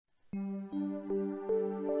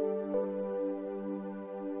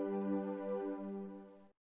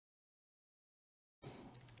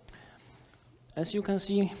As you can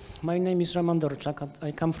see, my name is Dorczak.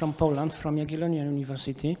 I come from Poland, from Jagiellonian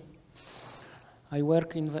University. I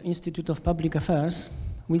work in the Institute of Public Affairs.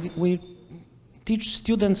 We teach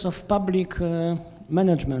students of public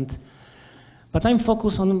management, but I'm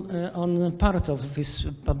focused on part of this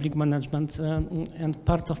public management and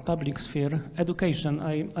part of public sphere, education.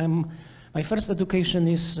 My first education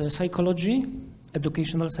is psychology,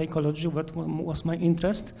 educational psychology, that was my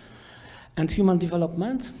interest, and human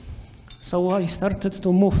development. So I started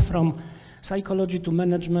to move from psychology to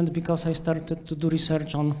management because I started to do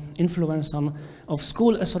research on influence of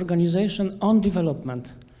school as organization on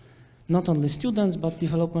development. Not only students, but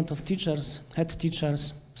development of teachers, head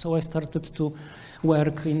teachers. So I started to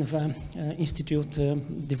work in the institute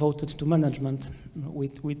devoted to management.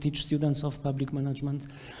 We teach students of public management.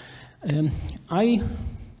 I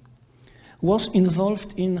was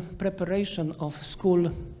involved in preparation of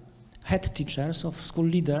school head teachers, of school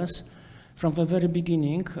leaders, from the very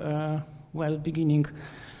beginning,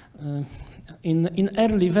 in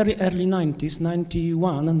very early 90s,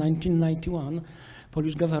 1991,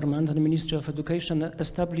 Polish government and Ministry of Education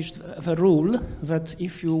established the rule that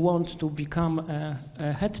if you want to become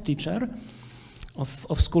a head teacher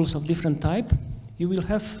of schools of different type, you will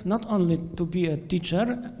have not only to be a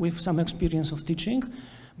teacher with some experience of teaching,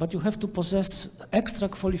 but you have to possess extra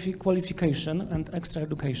qualification and extra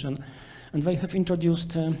education. And they have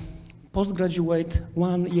introduced postgraduate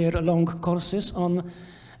one-year-long courses on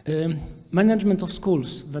management of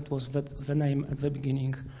schools. That was the name at the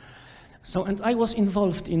beginning. So, and I was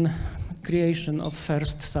involved in creation of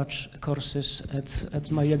first such courses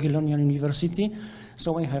at my Jagiellonian University.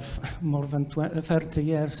 So I have more than 30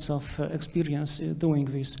 years of experience doing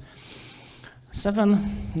this.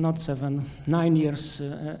 9 years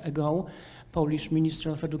ago, Polish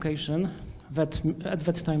Ministry of Education, that at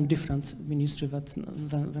that time different ministry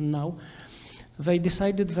than now, they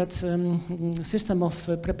decided that system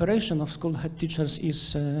of preparation of school head teachers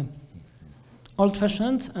is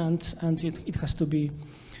old-fashioned and it has to be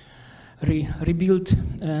rebuilt.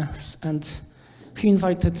 And he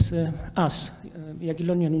invited us,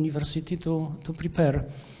 Jagiellonian University, to prepare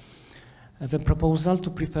the proposal, to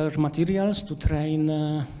prepare materials, to train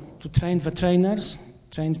the trainers,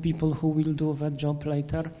 train people who will do that job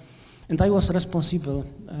later. And I was responsible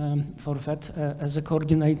for that as a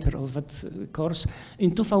coordinator of that course.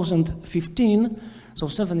 In 2015, so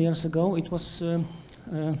 7 years ago, it was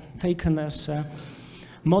taken as a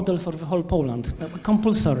model for the whole Poland.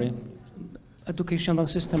 Compulsory educational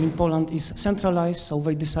system in Poland is centralized, so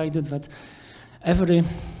they decided that every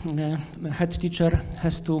head teacher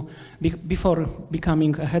has to, before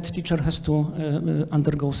becoming a head teacher, has to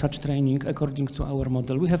undergo such training according to our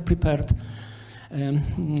model. We have prepared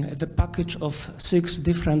the package of 6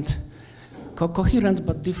 different coherent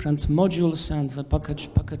but different modules and the package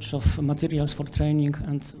of materials for training,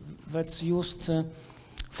 and that's used.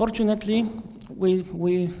 Fortunately, we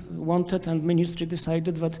wanted and ministry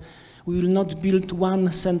decided that we will not build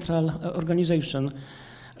one central organization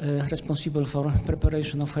responsible for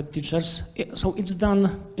preparation of head teachers. So it's done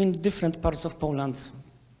in different parts of Poland.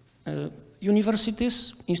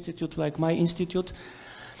 Universities, institute like my institute,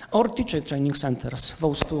 or teacher training centers.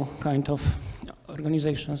 Those two kind of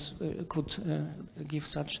organizations could give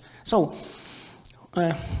such. So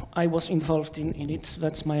I was involved in it.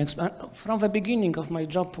 That's my from the beginning of my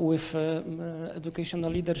job with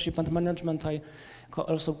educational leadership and management. I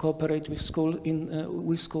also cooperate with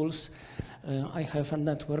schools. I have a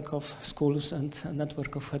network of schools and a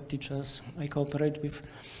network of head teachers. I cooperate with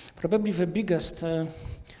probably the biggest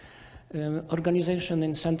organization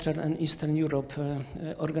in Central and Eastern Europe,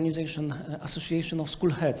 Association of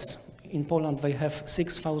School Heads. In Poland, they have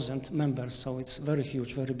 6,000 members, so it's very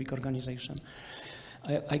huge, very big organization.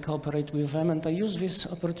 I cooperate with them, and I use this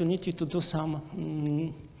opportunity to do some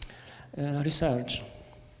research.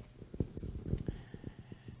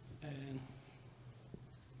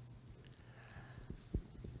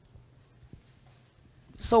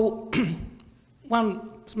 So, one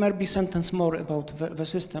maybe sentence more about the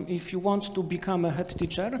system. If you want to become a head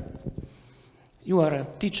teacher, you are a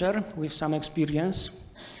teacher with some experience.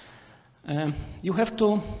 You have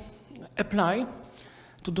to apply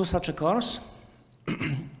to do such a course.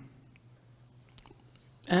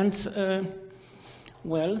 And,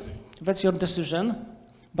 well, that's your decision,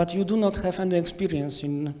 but you do not have any experience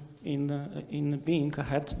in being a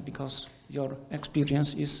head because your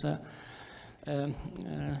experience is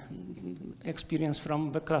experience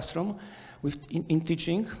from the classroom in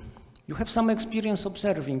teaching. You have some experience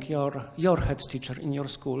observing your head teacher in your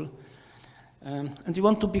school, and you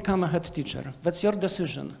want to become a head teacher. That's your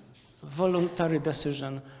decision, voluntary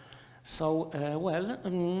decision. So,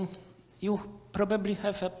 you probably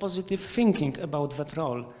have a positive thinking about that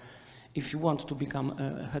role if you want to become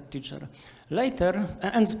a head teacher. Later,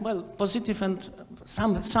 positive and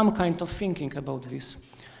some kind of thinking about this.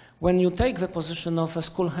 When you take the position of a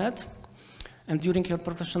school head, and during your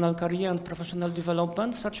professional career and professional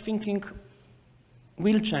development, such thinking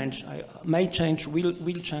will change, may change,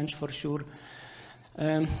 will change for sure.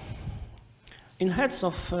 In heads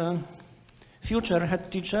of future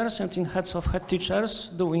head teachers and in heads of head teachers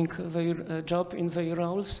doing their job in their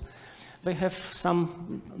roles, they have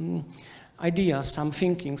some ideas, some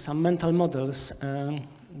thinking, some mental models,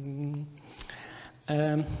 and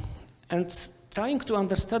trying to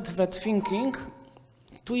understand that thinking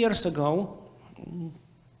 2 years ago,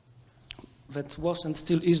 that was and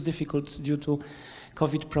still is difficult due to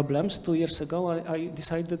COVID problems. 2 years ago, I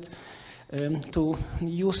decided to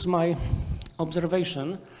use my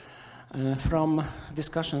observation from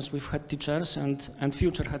discussions with head teachers and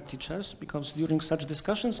future head teachers, because during such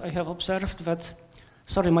discussions I have observed that,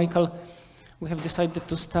 sorry Michael, we have decided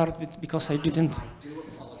to start with, because I didn't.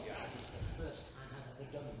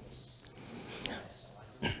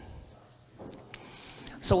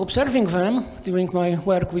 So observing them during my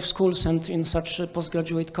work with schools and in such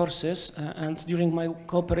postgraduate courses and during my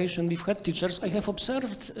cooperation with head teachers, I have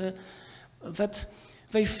observed that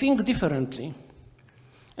they think differently.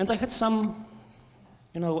 And I had some,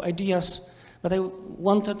 ideas, but I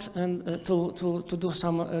wanted to do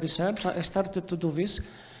some research. I started to do this.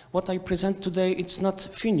 What I present today, it's not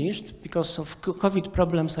finished because of COVID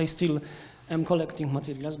problems. I still am collecting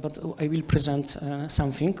materials, but I will present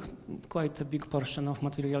something. Quite a big portion of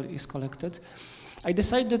material is collected. I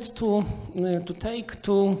decided to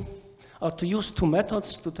use two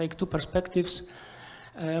methods, to take two perspectives.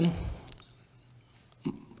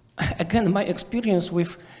 Again, my experience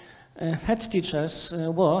with head teachers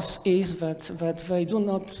is that they do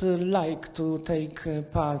not like to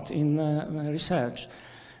take part in research.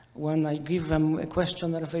 When I give them a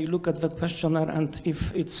questionnaire, they look at the questionnaire, and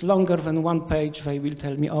if it's longer than 1 page, they will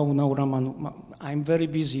tell me, "Oh no, Roman, I'm very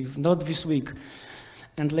busy, not this week."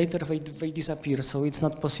 And later they disappear, so it's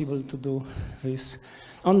not possible to do this.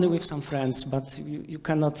 Only with some friends, but you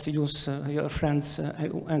cannot use your friends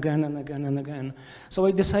again and again and again. So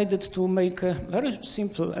I decided to make a very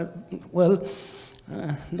simple,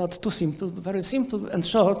 not too simple, very simple and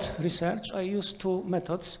short research. I used two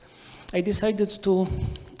methods. I decided to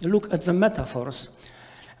look at the metaphors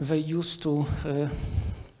they used to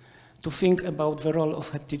think about the role of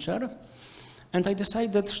head teacher. And I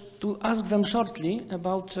decided to ask them shortly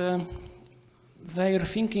about their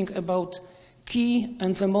thinking about key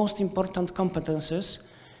and the most important competences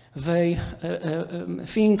they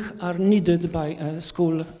think are needed by a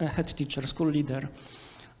school head teacher, school leader.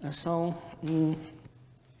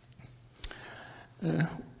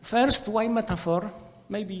 First, why metaphor?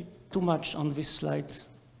 Maybe too much on this slide.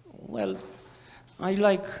 Well, I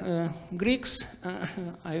like Greeks.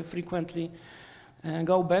 I frequently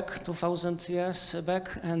go back 2,000 years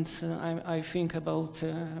back, and I think about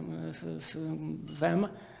them.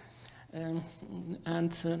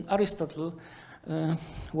 And Aristotle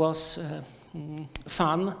was a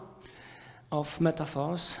fan of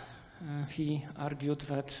metaphors. He argued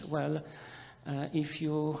that, if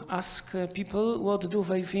you ask people what do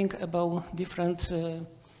they think about different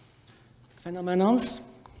phenomena,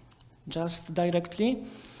 just directly,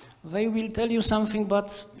 they will tell you something,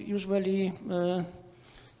 but usually,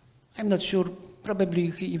 I'm not sure,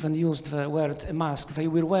 probably he even used the word a mask. They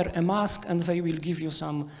will wear a mask and they will give you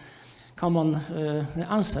some common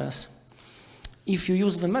answers. If you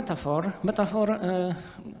use the metaphor,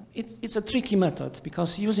 it's a tricky method,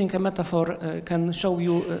 because using a metaphor can show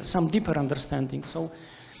you some deeper understanding. So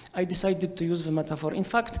I decided to use the metaphor. In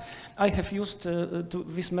fact, I have used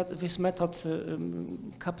this method a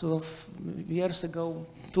couple of years ago,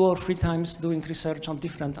 2 or 3 times, doing research on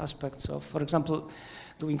different aspects of, for example,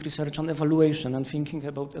 doing research on evaluation and thinking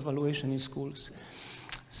about evaluation in schools.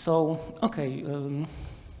 So, okay.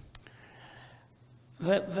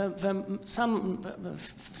 Some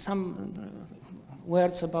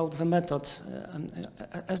words about the method.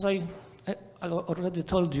 As I already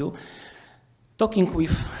told you, talking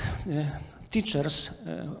with teachers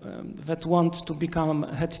that want to become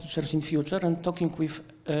head teachers in future and talking with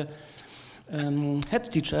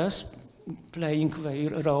head teachers playing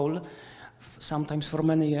their role sometimes for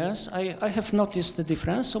many years, I have noticed the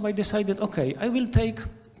difference. So I decided, okay, I will take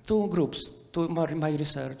 2 groups to my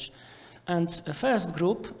research. And first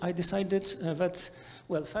group, I decided that,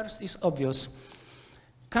 first is obvious.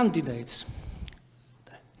 Candidates,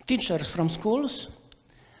 teachers from schools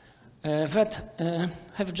that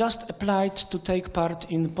have just applied to take part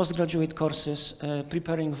in postgraduate courses,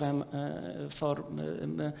 preparing them for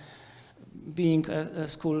being a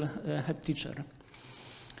school head teacher.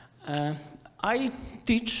 I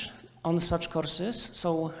teach on such courses,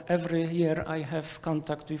 so every year I have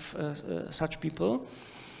contact with such people.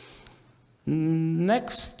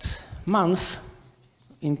 Next month,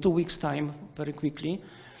 in 2 weeks' time, very quickly,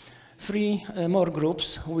 3 more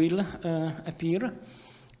groups will appear,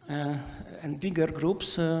 and bigger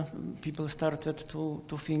groups. People started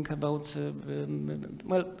to think about,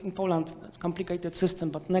 well, in Poland, complicated system,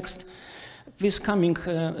 but this coming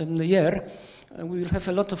year, we will have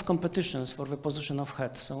a lot of competitions for the position of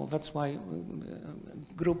head. So that's why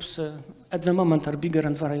groups at the moment are bigger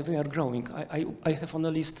and they are growing. I have on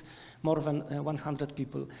the list more than 100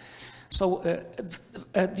 people. So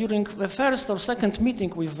during the first or second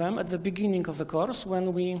meeting with them at the beginning of the course,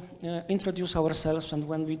 when we introduce ourselves and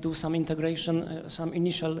when we do some integration, some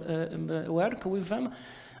initial work with them,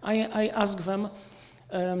 I ask them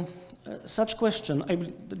such question. I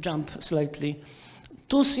will jump slightly.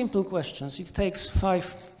 2 simple questions. It takes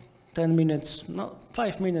 5-10 minutes,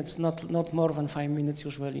 5 minutes, not more than 5 minutes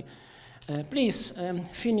usually. Please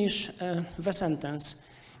finish the sentence.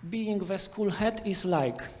 Being the school head is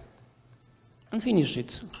like. And finish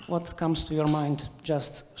it. What comes to your mind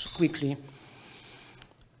just quickly.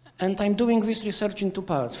 And I'm doing this research in 2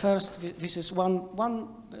 parts. First, this is one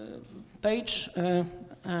page,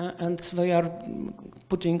 and they are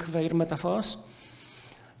putting their metaphors.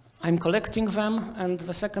 I'm collecting them, and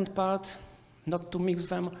the second part, not to mix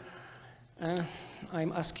them,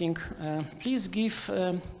 I'm asking, please give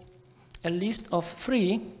a list of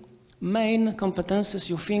 3 main competences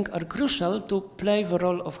you think are crucial to play the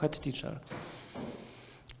role of head teacher.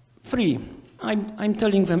 3. I'm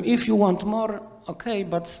telling them, if you want more, okay,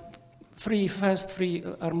 but first 3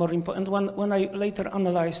 are more important. And when I later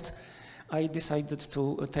analyzed, I decided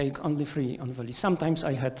to take only 3 on the list. Sometimes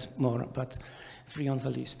I had more, but 3 on the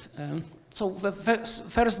list. So the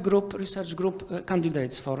first group, research group,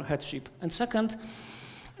 candidates for headship. And second,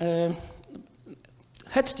 head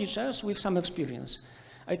teachers with some experience.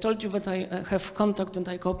 I told you that I have contact and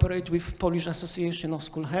I cooperate with Polish Association of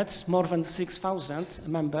School Heads, more than 6,000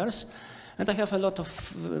 members, and I have a lot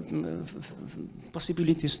of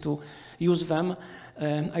possibilities to use them.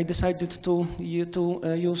 I decided to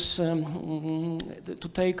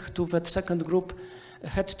take to that second group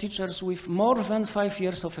head teachers with more than 5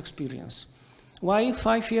 years of experience. Why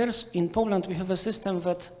 5 years? In Poland we have a system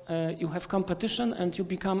that you have competition and you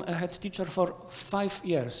become a head teacher for 5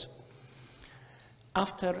 years.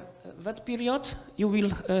 After that period, you will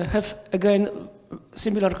have again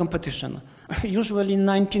similar competition. Usually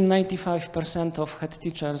 95% of head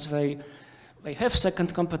teachers, they have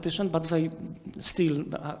second competition, but they still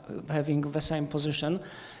having the same position.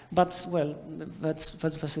 But well, that's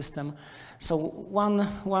the system. So one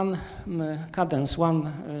cadence,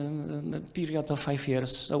 one period of 5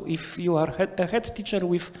 years. So if you are a head teacher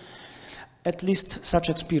with at least such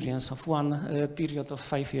experience of one period of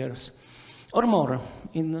 5 years, or more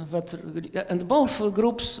in that, and both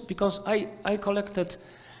groups, because I collected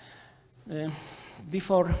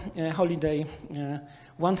before holiday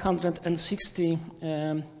 160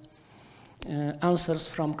 answers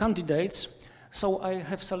from candidates, so I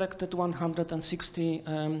have selected 160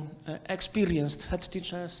 experienced head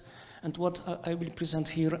teachers, and what I will present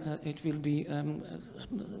here, it will be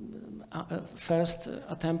first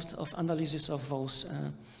attempt of analysis of those.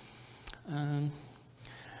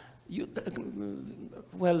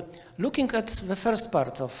 Well, looking at the first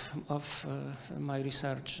part of my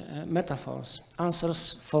research, metaphors,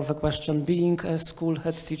 answers for the question, being a school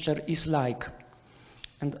head teacher is like,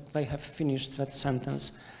 and they have finished that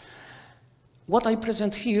sentence. What I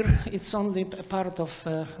present here, it's only a part of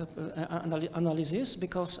analysis,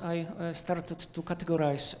 because I started to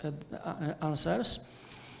categorize answers.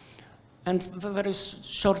 And very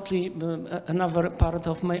shortly, another part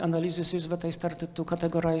of my analysis is that I started to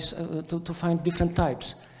categorize, to find different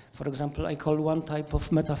types. For example, I call one type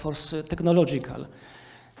of metaphors technological,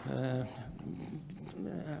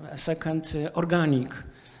 a second organic,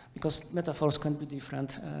 because metaphors can be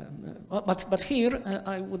different. But here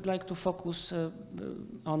I would like to focus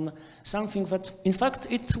on something that, in fact,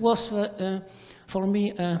 it was for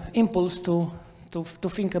me an impulse to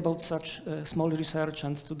think about such small research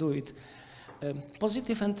and to do it.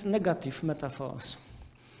 Positive and negative metaphors.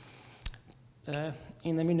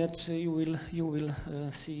 In a minute you will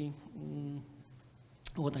see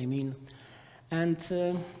what I mean. And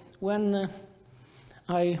when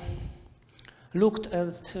I looked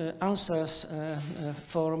at answers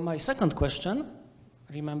for my second question,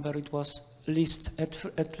 remember it was at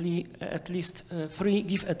least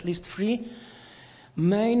three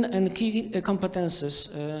main and key competences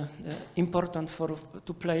important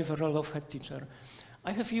to play the role of head teacher.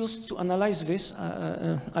 I have used, to analyze this,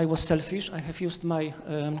 I was selfish, I have used my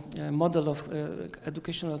model of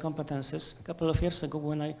educational competences a couple of years ago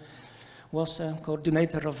when I was a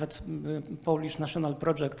coordinator of that Polish national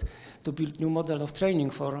project to build new model of training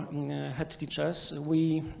for head teachers.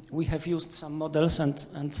 We have used some models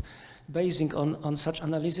and basing on such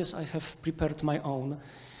analysis I have prepared my own.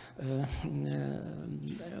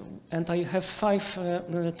 And I have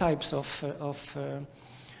 5 types of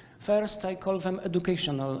first, I call them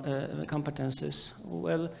educational competences.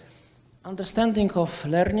 Well, understanding of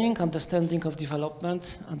learning, understanding of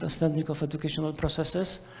development, understanding of educational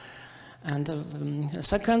processes. And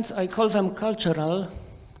second, I call them cultural,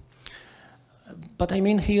 but I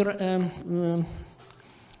mean here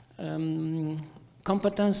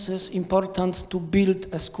competences important to build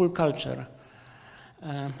a school culture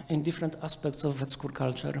in different aspects of that school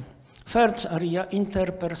culture. Third area,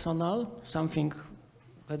 interpersonal, something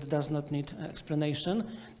that does not need explanation.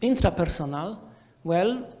 Intrapersonal,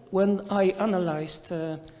 well, when I analyzed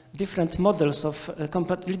different models of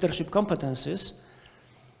leadership competences,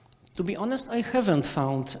 to be honest, I haven't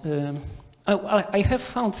found, I have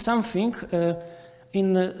found something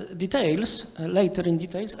in details, later in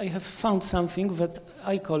details, I have found something that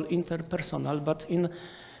I call interpersonal, but in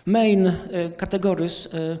main categories,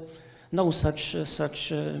 no such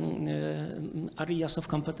areas of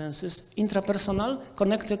competences. Intrapersonal,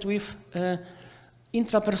 connected with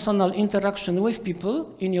intrapersonal interaction with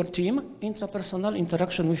people in your team, intrapersonal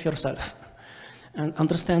interaction with yourself, and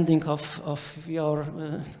understanding of your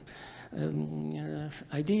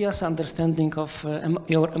ideas, understanding of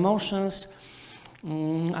your emotions,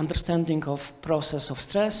 understanding of process of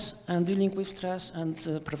stress and dealing with stress and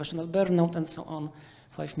professional burnout and so on.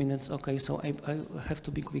 5 minutes, okay, so I have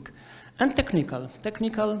to be quick. And technical,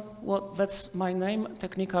 well, that's my name,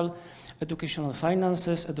 technical, educational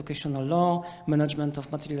finances, educational law, management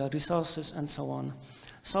of material resources, and so on.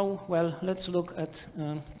 So, well, let's look at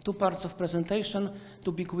 2 parts of presentation,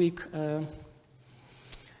 to be quick.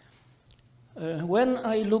 When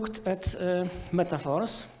I looked at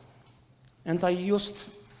metaphors, and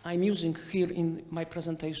I'm using here in my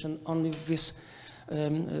presentation only this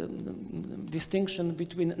distinction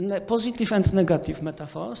between positive and negative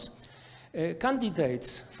metaphors.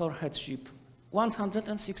 Candidates for headship,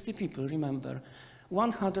 160 people, remember.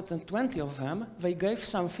 120 of them, they gave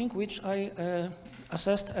something which I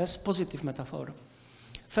assessed as positive metaphor.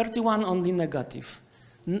 31 only negative.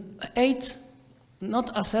 8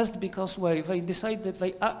 not assessed because they decided,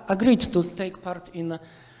 they agreed to take part in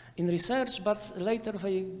research, but later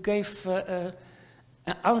they gave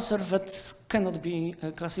an answer that cannot be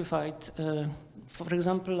classified. For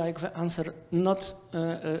example, like the answer not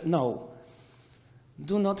no.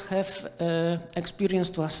 Do not have experience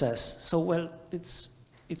to assess. So, well, it's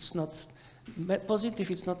not positive,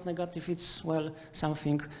 it's not negative, it's, well,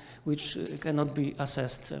 something which cannot be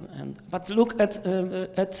assessed. But look at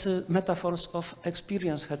metaphors of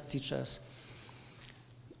experienced head teachers.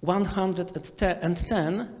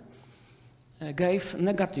 110 gave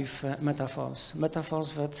negative metaphors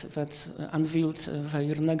that unveiled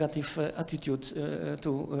their negative attitude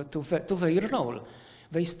to their role.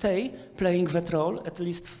 They stay playing that role at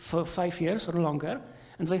least for 5 years or longer,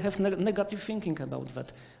 and they have negative thinking about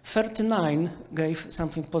that. 39 gave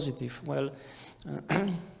something positive. Well,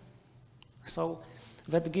 so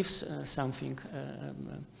that gives something.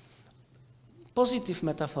 Positive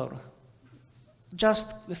metaphor.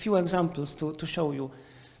 Just a few examples to show you.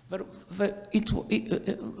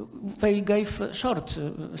 They gave short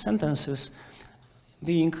sentences.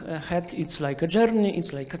 Being a head, it's like a journey,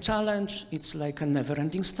 it's like a challenge, it's like a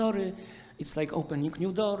never-ending story, it's like opening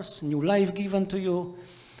new doors, new life given to you,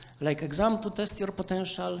 like exam to test your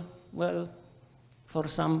potential. Well, for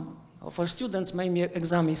students, maybe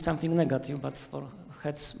exam is something negative, but for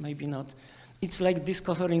heads, maybe not. It's like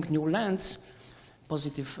discovering new lands,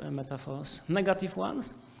 positive metaphors. Negative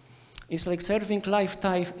ones, it's like serving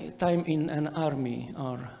lifetime in an army,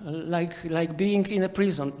 or like being in a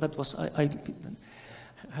prison. That was, I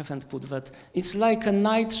haven't put that. It's like a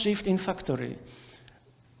night shift in factory.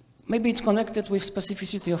 Maybe it's connected with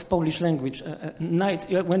specificity of Polish language. Night,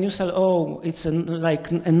 when you say, oh, it's like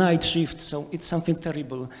a night shift, so it's something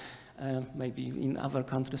terrible. Maybe in other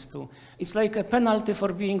countries too. It's like a penalty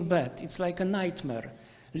for being bad. It's like a nightmare,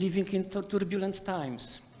 living in turbulent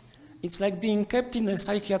times. It's like being kept in a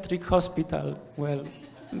psychiatric hospital. Well,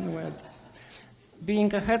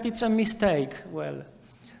 being a head, it's a mistake. Well,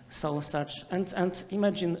 and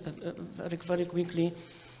imagine very quickly,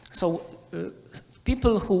 so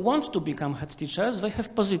people who want to become head teachers, they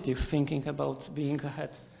have positive thinking about being a head.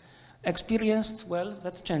 Experienced, well,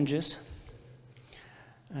 that changes.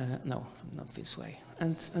 No, not this way.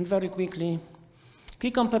 And very quickly,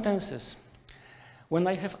 key competences. When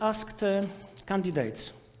I have asked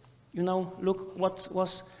candidates, you know, look what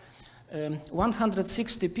was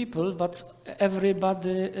 160 people, but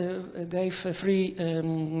everybody gave 3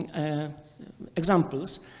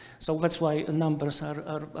 examples, so that's why numbers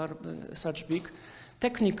are such big.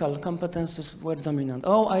 Technical competences were dominant.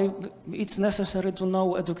 Oh, it's necessary to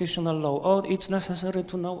know educational law. Oh, it's necessary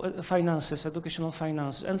to know finances, educational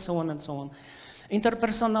finance, and so on and so on.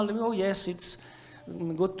 Interpersonal, oh yes, it's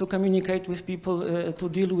good to communicate with people, to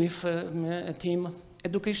deal with a team.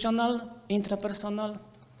 Educational, intrapersonal,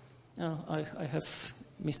 I have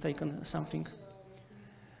mistaken something.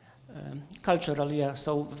 Cultural, yeah,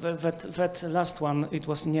 so that last one, it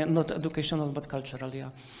was not educational, but cultural, yeah,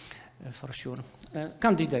 for sure.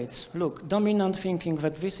 Candidates, look, dominant thinking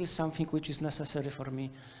that this is something which is necessary for me.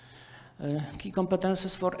 Key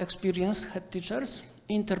competences for experienced head teachers,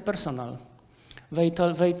 interpersonal. They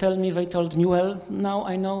told me, well, now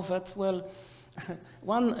I know that, well,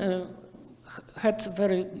 one had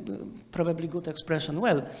very probably good expression,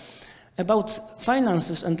 well, about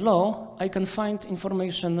finances and law, I can find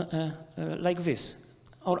information like this,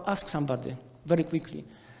 or ask somebody very quickly.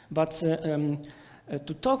 But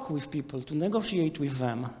to talk with people, to negotiate with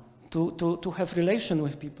them, to have relation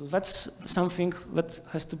with people, that's something that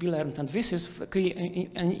has to be learned. And this is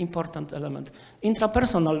an important element.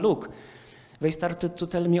 Intrapersonal, look, they started to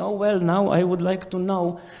tell me, oh, well, now I would like to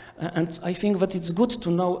know, and I think that it's good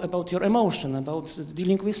to know about your emotion, about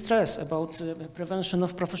dealing with stress, about prevention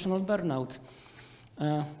of professional burnout.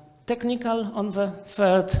 Technical on the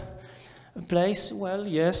third place, well,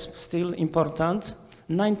 yes, still important.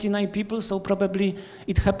 99 people, so probably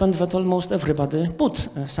it happened that almost everybody put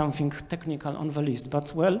something technical on the list,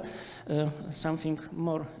 but well, something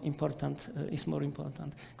more important is more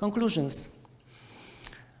important. Conclusions.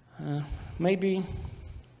 Maybe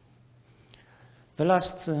the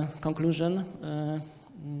last conclusion,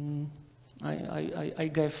 I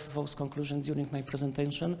gave those conclusions during my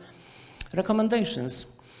presentation. Recommendations.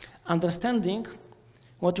 Understanding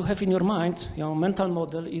what you have in your mind, your mental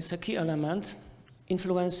model, is a key element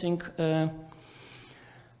influencing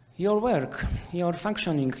your work, your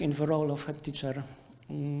functioning in the role of head teacher.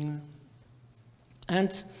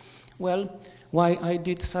 And, well, why I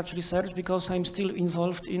did such research? Because I'm still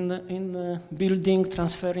involved in building,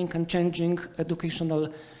 transferring, and changing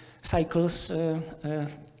educational cycles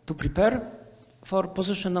to prepare for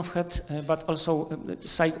position of head, but also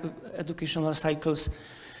educational cycles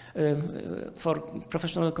for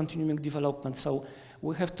professional continuing development. So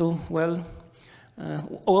we have to, well,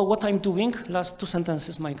 what I'm doing, last 2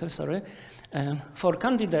 sentences, Michael, sorry. For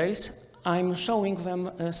candidates, I'm showing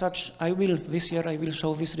them this year I will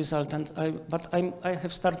show this result, but I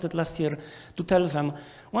have started last year to tell them,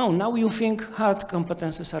 well, now you think hard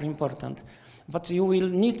competences are important, but you will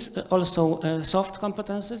need also soft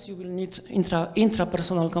competences, you will need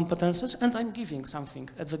intrapersonal competences, and I'm giving something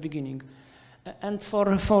at the beginning. And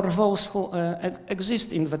for those who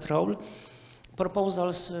exist in that role,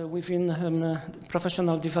 proposals within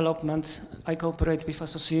professional development, I cooperate with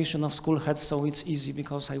Association of School Heads, so it's easy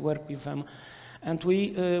because I work with them. And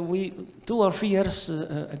we 2 or 3 years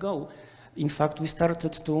ago, in fact, we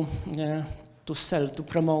started to sell, to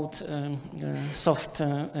promote soft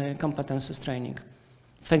competences training.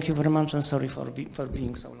 Thank you very much, and sorry for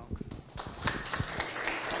being so long.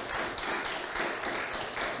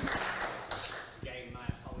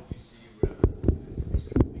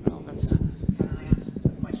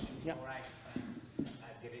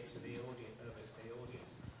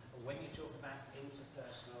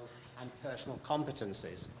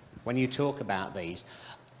 Competences, when you talk about these,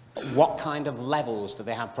 what kind of levels do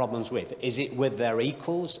they have problems with? Is it with their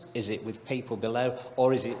equals? Is it with people below?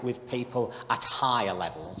 Or is it with people at higher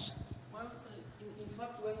levels? Well, in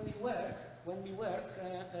fact, when we work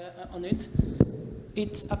on it,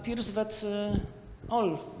 it appears that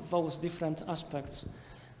all those different aspects,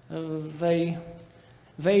 they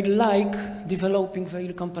like developing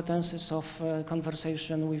their competences of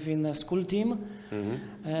conversation within a school team,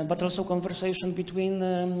 but also conversation between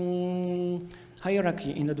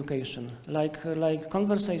hierarchy in education, like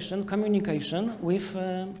conversation, communication with,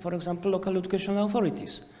 for example, local educational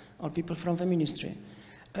authorities or people from the ministry.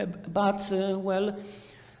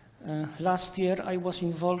 Last year I was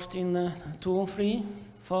involved in 2, 3,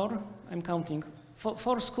 4, I'm counting,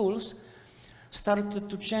 4 schools. started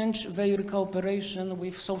to change their cooperation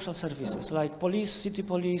with social services like police, city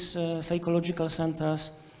police, psychological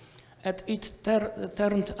centers. And it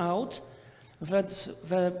turned out that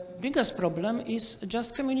the biggest problem is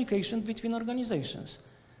just communication between organizations.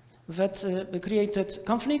 That created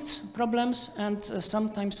conflicts, problems, and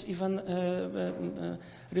sometimes even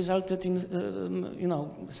resulted in,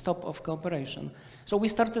 stop of cooperation. So we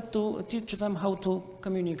started to teach them how to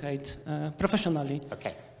communicate professionally.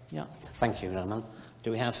 Okay. Yeah. Thank you, Roman.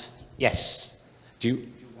 Do we have? Yes. Do you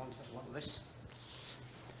want this?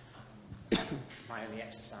 My only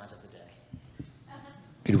exercise of the day.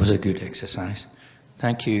 It was a good exercise.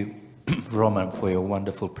 Thank you, Roman, for your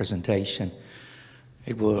wonderful presentation.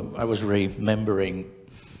 I was remembering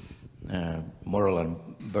Burrell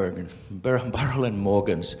and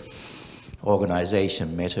Morgan's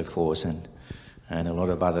organization metaphors and a lot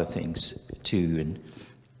of other things too,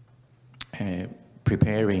 and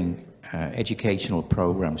preparing educational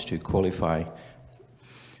programs to qualify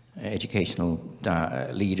educational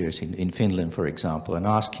leaders in Finland, for example, and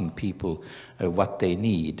asking people what they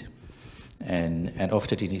need. And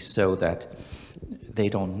often it is so that they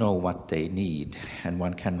don't know what they need, and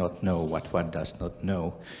one cannot know what one does not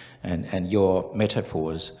know. And your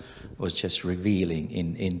metaphors was just revealing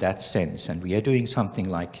in that sense. And we are doing something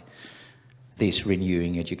like this,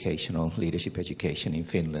 renewing educational leadership education in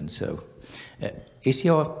Finland. So is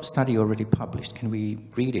your study already published? Can we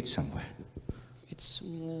read it somewhere? It's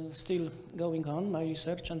still going on, my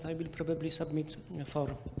research, and I will probably submit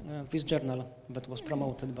for this journal that was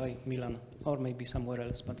promoted by Milan, or maybe somewhere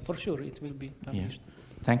else, but for sure it will be published.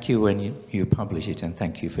 Yeah. Thank you when you publish it, and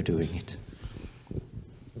thank you for doing it.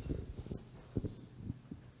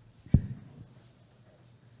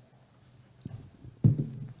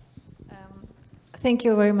 Thank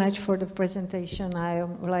you very much for the presentation. I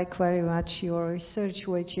like very much your research,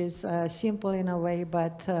 which is simple in a way,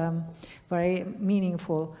 but very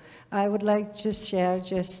meaningful. I would like to share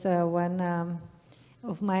just one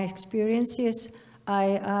of my experiences.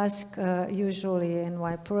 I ask usually in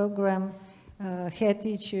my program head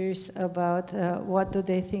teachers about what do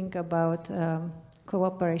they think about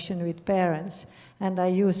cooperation with parents. And I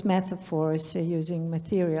use metaphors using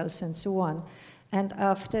materials and so on. And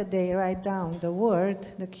after they write down the word,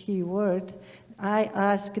 the key word, I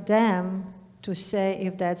ask them to say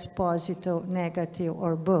if that's positive, negative,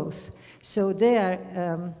 or both. So they are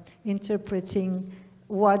interpreting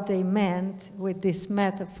what they meant with this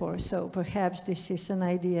metaphor. So perhaps this is an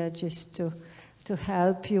idea just to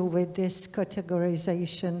help you with this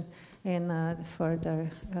categorization in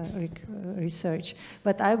further research.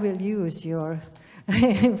 But I will use your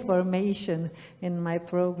information in my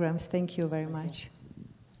programs. Thank you very much.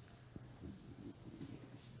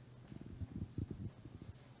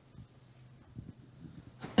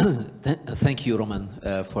 Thank you, Roman,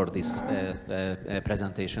 for this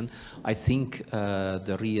presentation. I think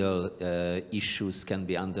the real issues can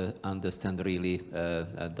be understood really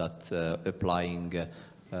that applying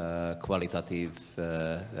qualitative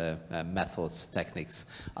methods, techniques,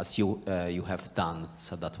 as you have done.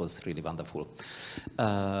 So that was really wonderful.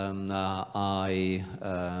 I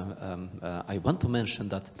want to mention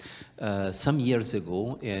that some years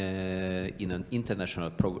ago, in an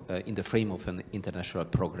international in the frame of an international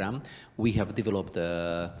program, we have developed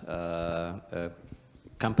a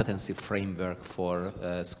competency framework for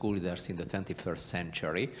school leaders in the 21st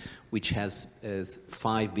century, which has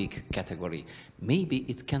 5 big categories. Maybe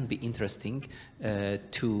it can be interesting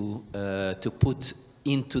to put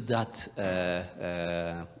into that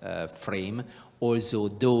frame also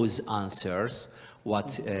those answers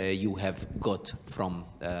what you have got from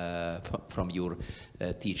your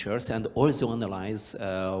teachers, and also analyze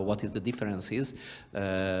what is the differences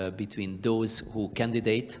between those who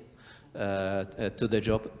candidate to the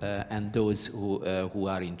job and those who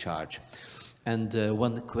are in charge. And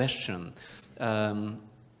one question,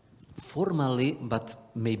 formally, but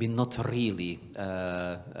maybe not really,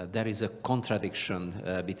 there is a contradiction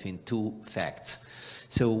between 2 facts.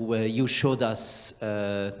 So you showed us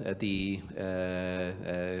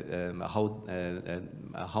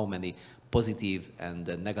how many positive and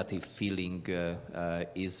negative feeling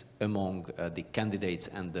is among the candidates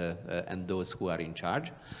and those who are in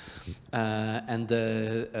charge. And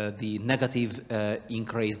the negative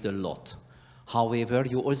increased a lot. However,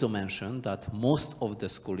 you also mentioned that most of the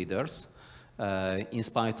school leaders, in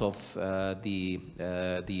spite of the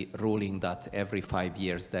ruling that every 5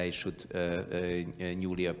 years they should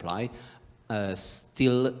newly apply,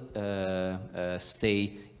 still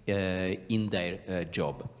stay in their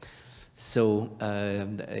job. So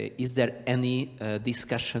is there any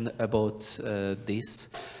discussion about this?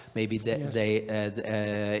 maybe Yes.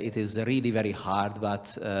 it is really very hard,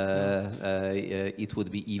 but it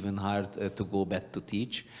would be even hard to go back to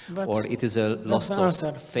teach, But or it is a loss the of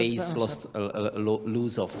answer. face,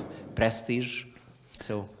 lose of prestige.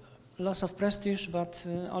 So Loss of prestige, but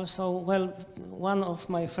also, well, one of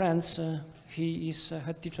my friends, he is a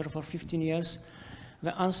head teacher for 15 years.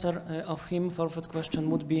 The answer of him for that question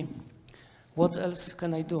would be, what else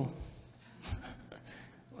can I do?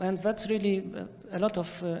 And that's really a lot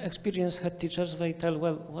of experienced head teachers, they tell,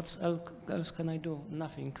 well, what else can I do?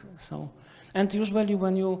 Nothing. So, and usually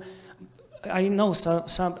when you, I know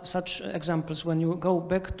some such examples, when you go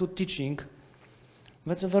back to teaching,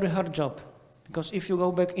 that's a very hard job. Because if you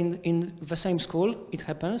go back in the same school, it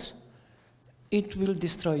happens, it will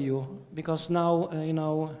destroy you. Because now, you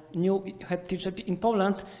know, new head teacher in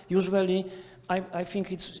Poland, usually, I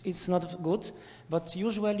think it's not good, but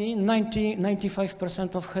usually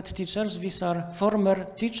 95% of head teachers, these are former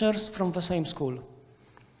teachers from the same school.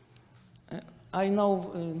 I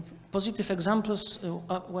know positive examples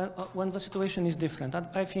when the situation is different.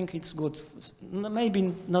 I think it's good.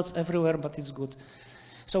 Maybe not everywhere, but it's good.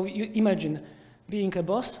 So you imagine being a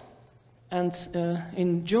boss, and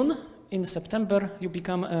in June, in September, you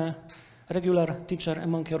become a regular teacher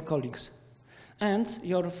among your colleagues. And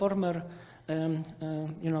your former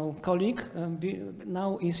colleague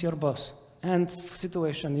now is your boss. And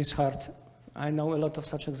situation is hard. I know a lot of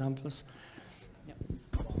such examples. Yeah.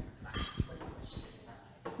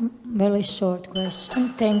 Very short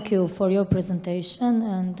question. Thank you for your presentation,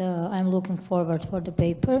 and I'm looking forward for the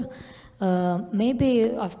paper.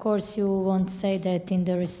 Maybe, of course, you won't say that in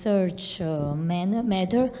the research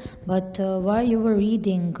matter, but while you were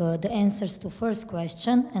reading the answers to first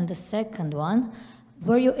question and the second one,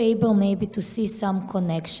 were you able maybe to see some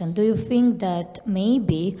connection? Do you think that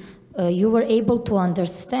maybe you were able to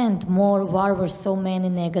understand more why were so many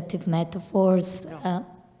negative metaphors? Yeah.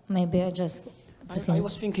 Maybe I just... I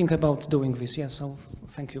was thinking about doing this, yeah, so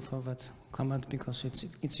thank you for that comment, because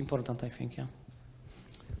it's important, I think, yeah.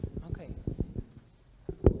 Okay.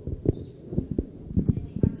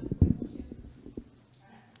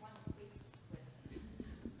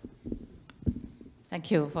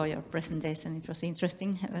 Thank you for your presentation. It was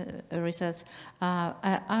interesting research.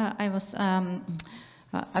 I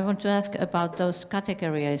want to ask about those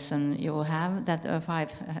categorization you have, that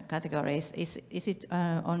 5 categories. Is it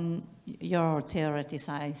on your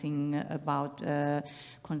theoretizing about,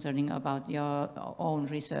 concerning about your own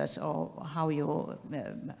research, or how you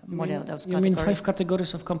model those categories? You mean 5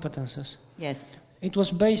 categories of competences? Yes. It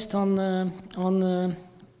was based on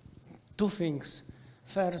 2 things.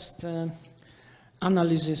 First,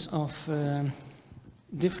 analysis of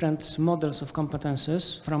different models of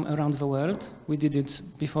competences from around the world. We did it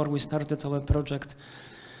before we started our project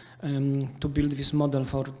to build this model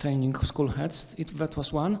for training school heads. That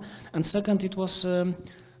was one. And second, it was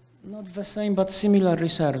not the same but similar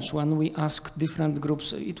research when we asked different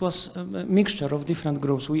groups. It was a mixture of different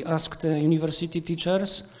groups. We asked university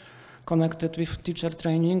teachers connected with teacher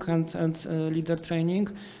training and leader training.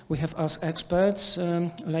 We have asked experts,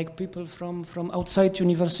 like people from outside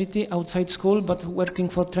university, outside school, but working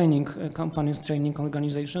for training companies, training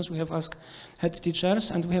organizations. We have asked head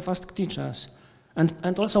teachers, and we have asked teachers.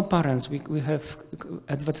 And also parents. We have,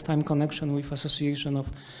 at that time, connection with Association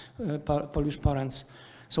of Polish Parents.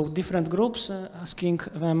 So different groups, asking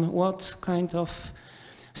them what kind of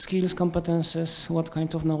skills, competences, what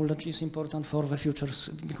kind of knowledge is important for the futures,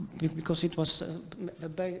 because it was the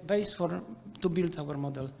base to build our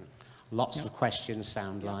model. Lots of questions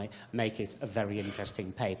make it a very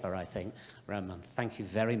interesting paper, I think. Roman, thank you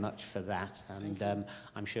very much for that, and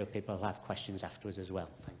I'm sure people will have questions afterwards as well.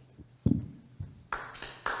 Thank you.